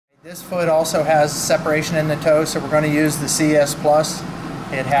This foot also has separation in the toe, so we're going to use the CS Plus.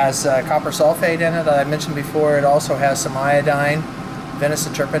 It has copper sulfate in it, I mentioned before. It also has some iodine, venice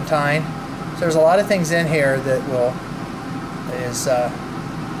and turpentine. So there's a lot of things in here that is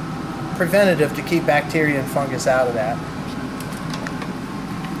preventative to keep bacteria and fungus out of that.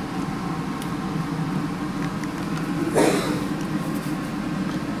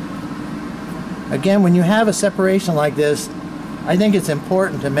 Again, when you have a separation like this, I think it's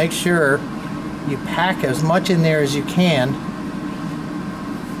important to make sure you pack as much in there as you can.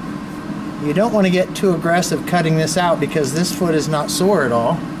 You don't want to get too aggressive cutting this out because this foot is not sore at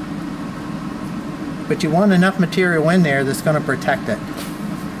all. But you want enough material in there that's going to protect it.